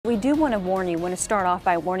We do want to warn you, want to start off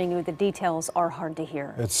by warning you the details are hard to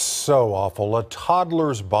hear. It's so awful. A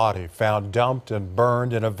toddler's body found dumped and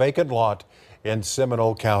burned in a vacant lot in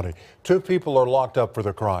Seminole County. 2 people are locked up for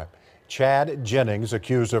the crime. Chad Jennings,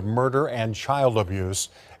 accused of murder and child abuse,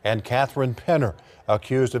 and Catherine Penner,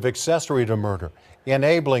 accused of accessory to murder,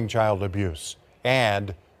 enabling child abuse,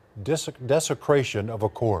 and desecration of a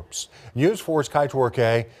corpse. News 4's KFOR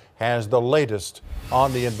K has the latest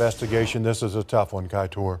on the investigation. This is a tough one,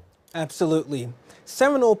 KFOR. Absolutely.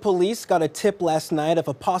 Seminole police got a tip last night of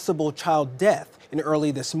a possible child death, and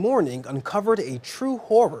early this morning uncovered a true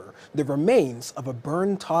horror, the remains of a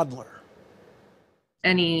burned toddler.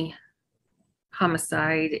 Any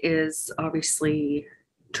homicide is obviously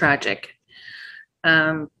tragic.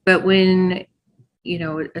 But when,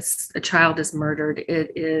 a child is murdered,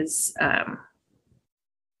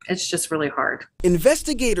 it's just really hard.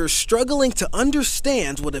 Investigators struggling to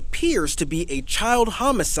understand what appears to be a child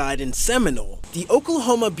homicide in Seminole. The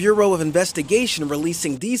Oklahoma Bureau of Investigation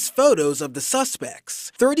releasing these photos of the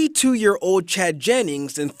suspects. 32-year-old Chad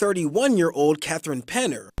Jennings and 31-year-old Catherine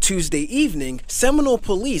Penner. Tuesday evening, Seminole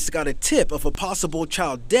police got a tip of a possible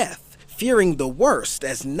child death, fearing the worst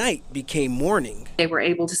as night became morning. They were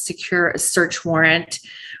able to secure a search warrant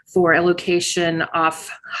for a location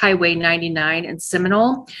off Highway 99 in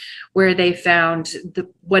Seminole, where they found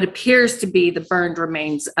what appears to be the burned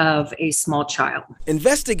remains of a small child.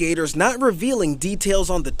 Investigators not revealing details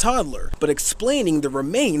on the toddler, but explaining the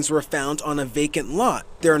remains were found on a vacant lot.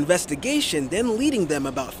 Their investigation then leading them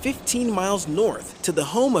about 15 miles north to the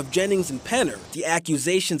home of Jennings and Penner. The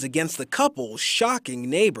accusations against the couple shocking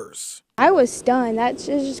neighbors. I was stunned. That's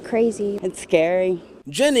just crazy. It's scary.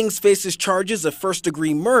 Jennings faces charges of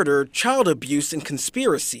first-degree murder, child abuse, and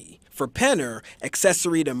conspiracy. For Penner,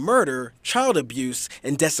 accessory to murder, child abuse,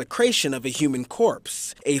 and desecration of a human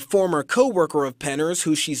corpse. A former co-worker of Penner's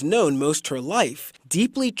who she's known most her life,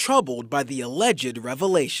 deeply troubled by the alleged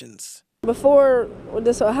revelations. Before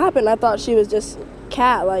this all happened, I thought she was just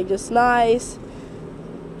cat, just nice.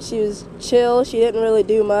 She was chill. She didn't really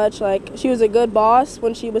do much. She was a good boss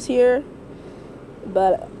when she was here,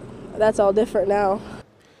 but that's all different now.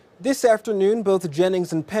 This afternoon, both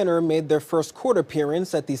Jennings and Penner made their first court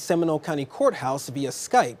appearance at the Seminole County Courthouse via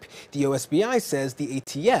Skype. The OSBI says the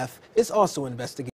ATF is also investigating.